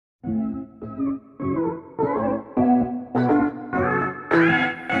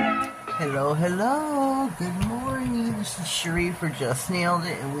Hello, hello, good morning. This is Sheree for Just Nailed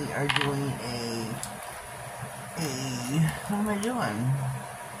It, and we are doing what am I doing?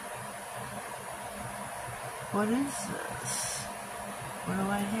 What is this? What do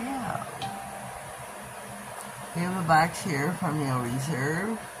I have? We have a box here from Nail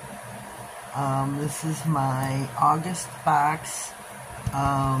Reserve. This is my August box.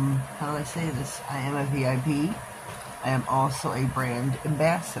 How do I say this? I am a VIP. I am also a brand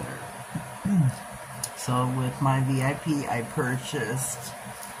ambassador. So with my VIP, I purchased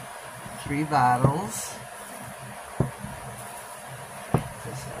 3 bottles.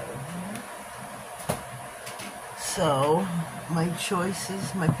 So my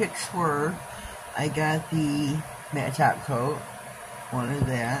choices, my picks were, I got the matte top coat, wanted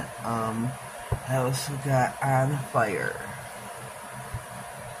that. I also got On Fire.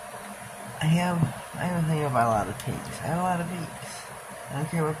 I have a thing about a lot of pinks. I have a lot of pinks. I don't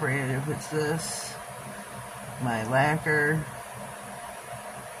care what brand, if it's this, my lacquer.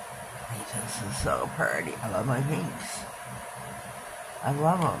 This is so pretty. I love my pinks. I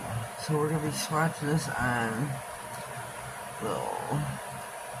love them. So we're going to be swatching this on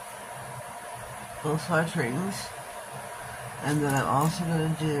little swatch rings. And then I'm also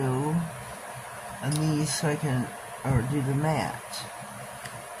going to do on these so I can, or do the matte.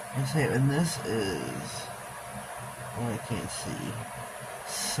 And this is, I can't see,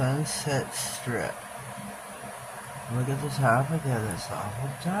 Sunset Strip. Look at the top again, it's awful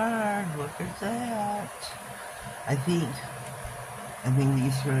dark, look at that. I think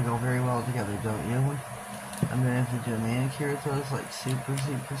these are going to go very well together, don't you? I'm going to have to do a manicure with those like super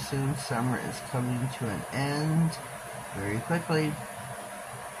soon. Summer is coming to an end very quickly.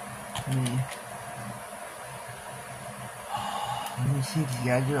 Let me see, because you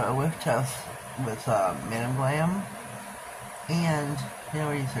gotta do a whiff test with Glam and Nail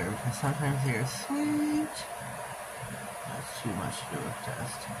Reserve, because sometimes they're sweet. That's too much to do a whiff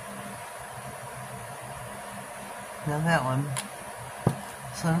test. Now that one,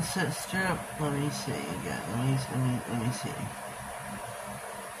 Sunset Strip. Let me see again. Let me see.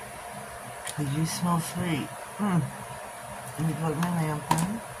 Cause you smell sweet. Let me plug my lamp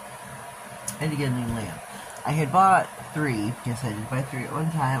in. I had to get a new lamp. I had bought 3, yes I did buy 3 at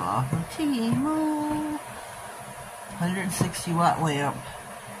one time off of Temu. 160 watt lamp.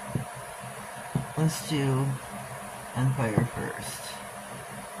 Let's do On Fire first.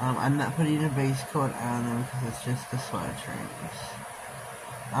 I'm not putting a base coat on them because it's just the swatch rings.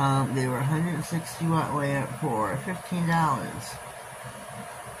 They were 160 watt lamp for $15.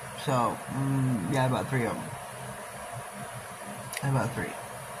 So, yeah, I bought 3 of them. I bought 3.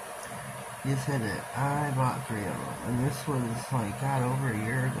 Yes, I did. I bought 3 of them. And this was, like, God, over a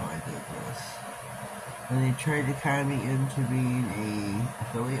year ago I did this. And they tried to con me into being an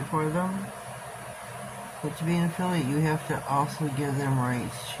affiliate for them. But to be an affiliate, you have to also give them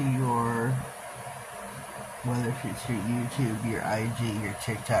rights to your, whether it's your YouTube, your IG, your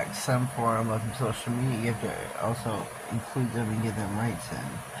TikTok, some form of social media, you have to also include them and give them rights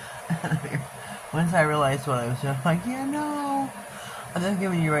in. Once I realized what I was doing, I'm like, yeah, no. I'm not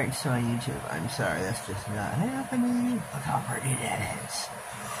giving you rights to my YouTube. I'm sorry, that's just not happening. Look how pretty that is.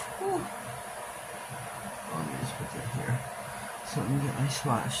 Whew. Let me just put that here. So let me get my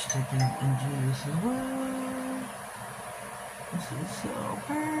swatch stick and do this as well. This is so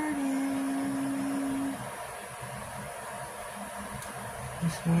pretty.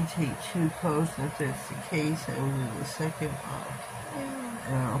 This may take 2 coats, and if that's the case, I will do the second off.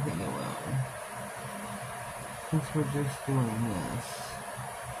 And I don't think it will. Since we're just doing this.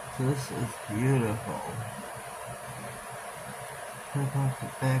 So this is beautiful. Take off the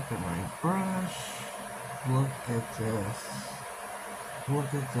back of my brush. Look at this.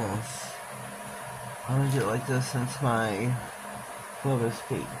 Look at this. I'm gonna do it like this since my glove is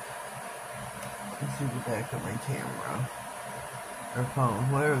pink. Let's see the back of my camera. Or phone,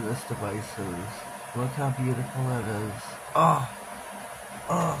 whatever this device is. Look how beautiful that is. Oh!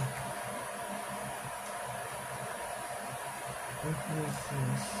 Oh! What is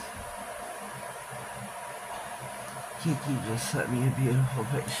this? Kiki just sent me a beautiful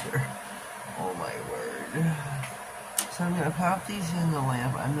picture. Oh my word. So I'm going to pop these in the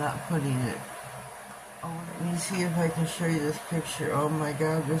lamp. I'm not putting it. Oh, let me see if I can show you this picture. Oh my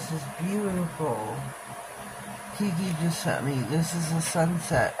god, this is beautiful. Kiki just sent me, this is the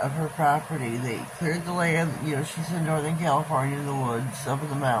sunset of her property. They cleared the land, you know, she's in Northern California in the woods, up in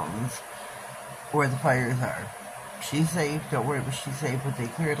the mountains, where the fires are. She's safe, don't worry, but she's safe, but they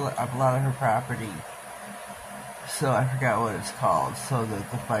cleared up a lot of her property. So I forgot what it's called, so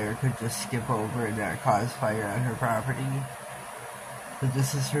that the fire could just skip over and not cause fire on her property. But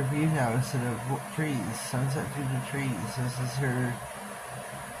this is her view now instead of trees. Sunset through the trees.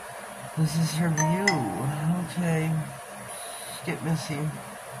 This is her view. Okay. Skip Missy.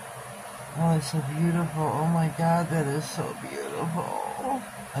 Oh, it's so beautiful. Oh my god, that is so beautiful.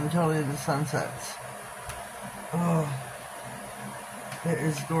 I'm totally into sunsets. Oh. That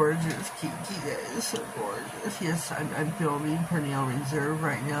is gorgeous, Kiki. That is so gorgeous. Yes, I'm filming for Nailed Reserve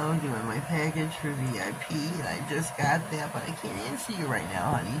right now, doing my package for VIP, and I just got that, but I can't answer you right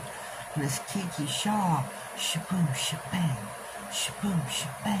now, honey. Miss Kiki Shaw. Shaboom, shabang. Shaboom,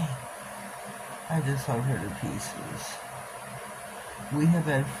 shabang. I just love her to pieces. We have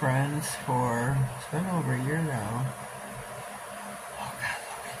been friends for, it's been over a year now. Oh god,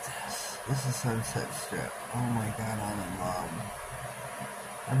 look at this. This is Sunset Strip. Oh my god, I'm in love.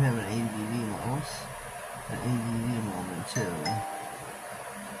 I'm having ADD moment too.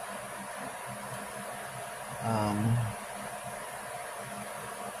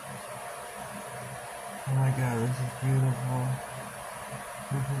 Oh my god, this is beautiful.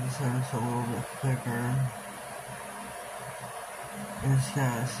 Look at the sun, it's a little bit thicker. It's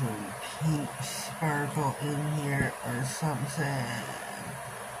got some pink sparkle in here or something.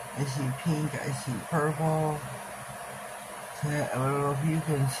 I see pink, I see purple. I don't know if you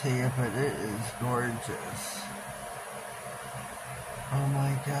can see it, but it is gorgeous. Oh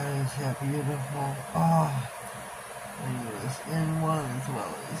my god, is that beautiful? Oh, look at this in one as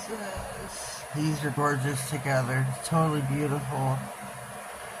well as this. These are gorgeous together. Totally beautiful.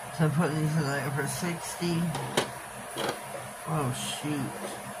 So I'm putting these tonight for 60. Oh shoot.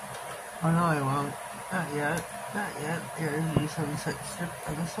 Oh no, I won't. Not yet. Not yet. There's the sunset strip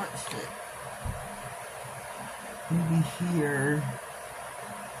on the sweat stick. Maybe here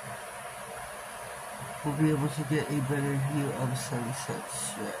we'll be able to get a better view of Sunset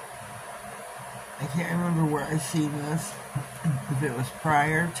Strip. I can't remember where I seen this, if it was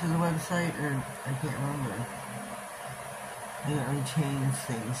prior to the website or I can't remember. I didn't really change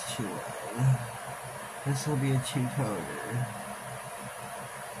things too well. This will be a 2-coater.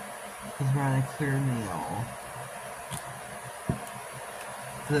 Because we're on a clear nail.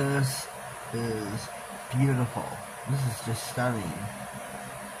 This is beautiful. This is just stunning.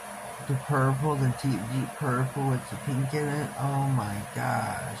 The purple, the deep purple with the pink in it. Oh my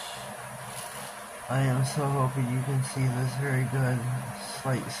gosh. I am so hoping you can see this very good. It's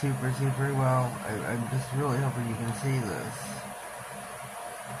like super well. I'm just really hoping you can see this.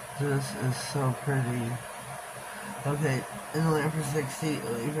 This is so pretty. Okay, in the lamp for 60,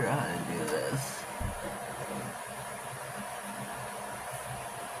 let me figure out how to do this.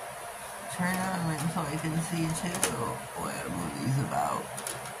 Turn on it so I can see too what a movie's about.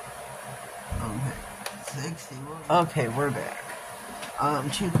 Okay, 60. Okay, we're back.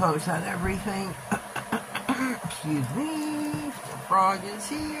 2 coats on everything. Excuse me, the frog is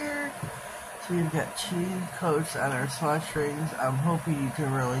here. So we've got 2 coats on our swatch rings. I'm hoping you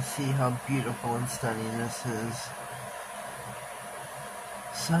can really see how beautiful and stunning this is.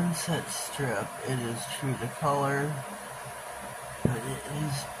 Sunset Strip, it is true to color. But it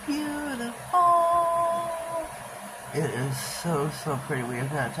is beautiful. It is so pretty. We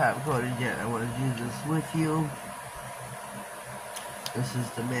have not top coated yet. I want to do this with you. This is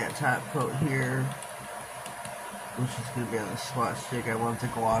the matte top coat here, which is going to be on the swatch stick. I want the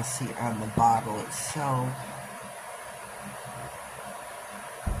glossy on the bottle itself.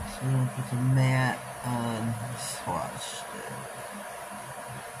 So we're going to put the matte on the swatch stick.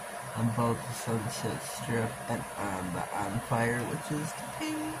 On both the Sunset Strip and on the On Fire, which is the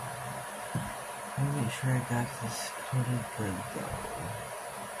pink. Let me make sure I got this coated good though.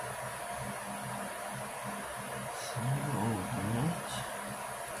 So open it.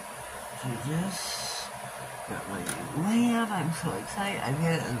 Do this. Got my new lamp. I'm so excited. I've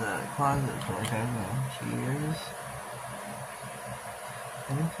had it in the closet for like, I don't know, 2 years.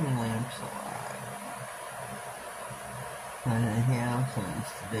 I look through lamps a lot. And I have since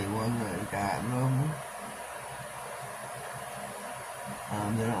day one that I've gotten them.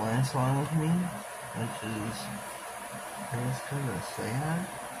 They don't last long with me, which is, I guess, kind of sad.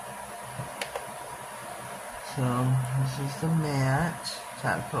 So, this is the matte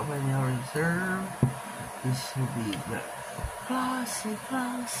top coat by Nailed Reserve. This will be the glossy,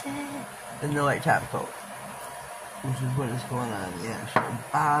 and the light top coat, which is what is going on in the actual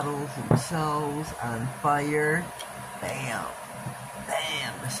bottles themselves. On Fire. Bam!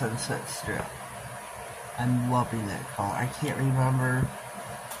 Bam! The Sunset Strip. I'm loving that color. I can't remember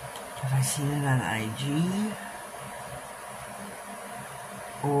if I seen it on IG.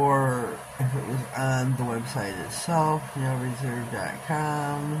 or if it was on the website itself,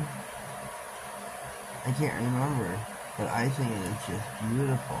 nailreserve.com. I can't remember, but I think it is just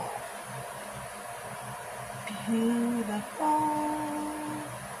beautiful. Beautiful.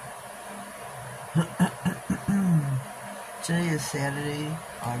 Today is Saturday,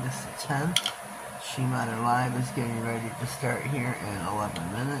 August the 10th. She Modern Live is getting ready to start here in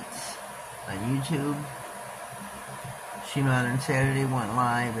 11 minutes on YouTube. She Modern Saturday went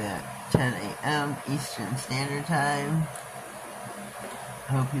live at 10 a.m. Eastern Standard Time.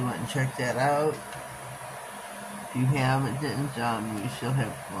 I hope you went and checked that out. If you haven't, didn't, you still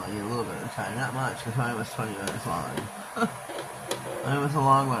have, well, a little bit of time. Not much, because mine was 20 minutes long. Mine was a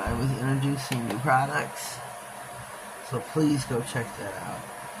long one. I was introducing new products. So please go check that out.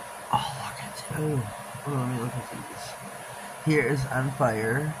 Oh, look at it. Oh, let me look at these. Here is On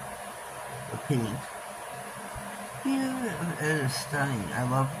Fire, the pink. Yeah, it is stunning.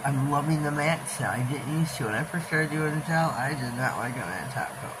 I'm loving the mattes now. I didn't used to. When I first started doing the gel, I did not like a matte top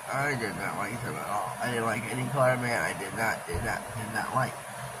coat. I did not like them at all. I didn't like any color matte. I did not like.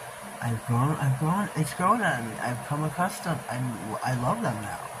 I've grown, it's grown on me. I've come accustomed. I love them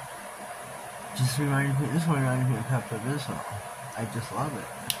now. This one reminded me of Pepto-Bismol. I just love it.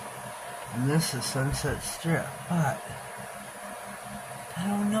 And this is Sunset Strip, but I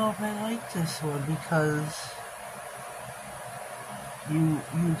don't know if I like this one because you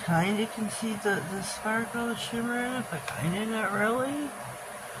kind of can see the sparkle shimmer in it, but kind of not really.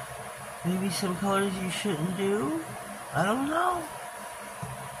 Maybe some colors you shouldn't do. I don't know.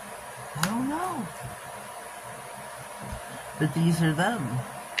 But these are them.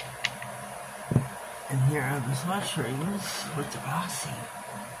 And here are the sweatshirts with the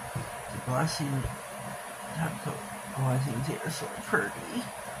glossy top coat. Oh, I think they're so pretty.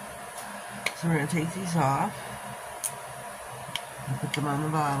 So we're going to take these off and put them on the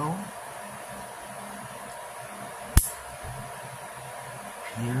bottle.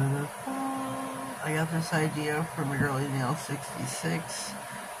 Beautiful. I got this idea from Girly Nail 66.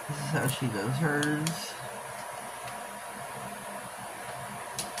 This is how she does hers.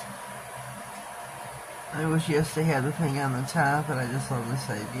 I wish yes they had the thing on the top, but I just love this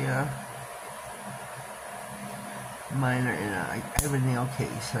idea. Mine are in I have a nail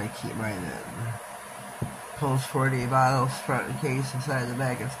case and I keep mine in. Pulls 40 bottles, front of the case, inside the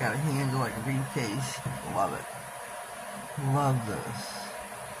back. It's got a handle like a briefcase. Love it. Love this.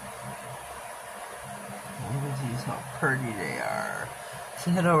 Look at these, how pretty they are. So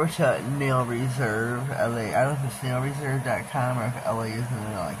head over to Nail Reserve, LA. I don't know if it's nailreserve.com or if LA is in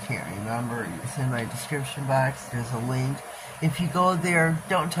it. I can't remember. It's in my description box. There's a link. If you go there,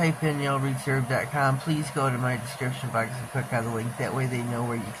 don't type in nailreserve.com. Please go to my description box and click on the link. That way they know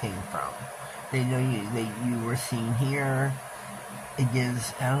where you came from. They know you were seen here. It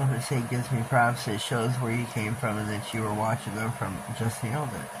gives, I don't know if it gives me props. It shows where you came from and that you were watching them from Just Nailed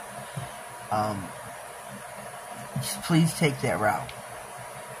It. Just please take that route.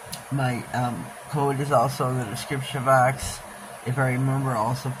 My code is also in the description box. If I remember, I'll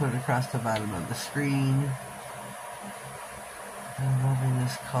also put it across the bottom of the screen. I'm loving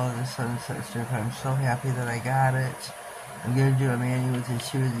this color, the Sunset Strip. I'm so happy that I got it. I'm going to do a mani with the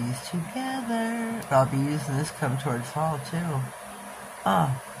two of these together. But I'll be using this come towards fall too.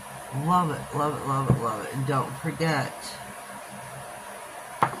 Oh, love it, love it, love it, love it. And don't forget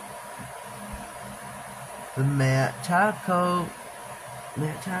the matte top coat.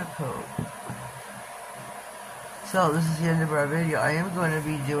 So this is the end of our video. I am going to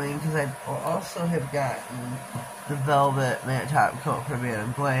be doing, because I also have gotten the velvet matte top coat from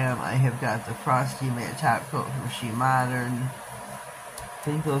Glam. I have got the frosty matte top coat from She Modern. I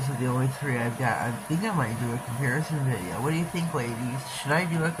think those are the only three I've got. I think I might do a comparison video. What do you think, ladies? Should I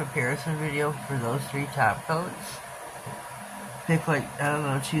do a comparison video for those three top coats? Pick like, I don't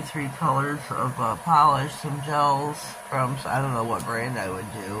know, 2-3 colors of polish, some gels from, I don't know what brand I would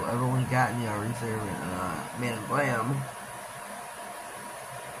do. I've only gotten Nail Reserve and Glam.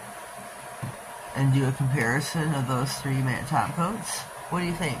 And do a comparison of those three matte top coats. What do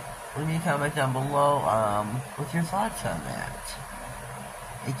you think? Leave me a comment down below with your thoughts on that.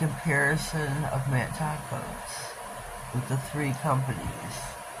 A comparison of matte top coats with the three companies.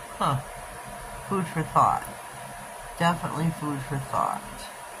 Huh. Food for thought. Definitely food for thought.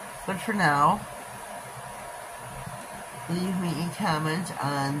 But for now, leave me a comment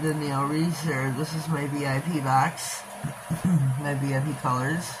on the Nail Reserve. This is my VIP box. My VIP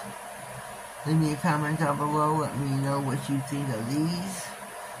colors. Leave me a comment down below. Let me know what you think of these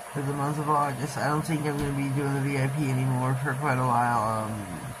for the month of August. I don't think I'm going to be doing the VIP anymore for quite a while.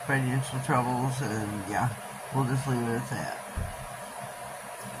 Financial troubles, and yeah, we'll just leave it at that.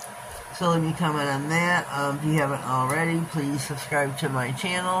 So leave me a comment on that. If you haven't already, please subscribe to my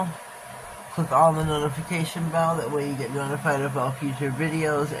channel. Click on the notification bell. That way you get notified of all future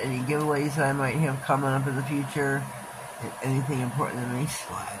videos, any giveaways I might have coming up in the future, and anything important that may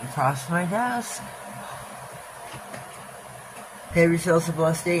slide across my desk. Have yourselves a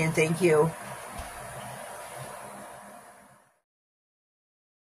blessed day, and thank you.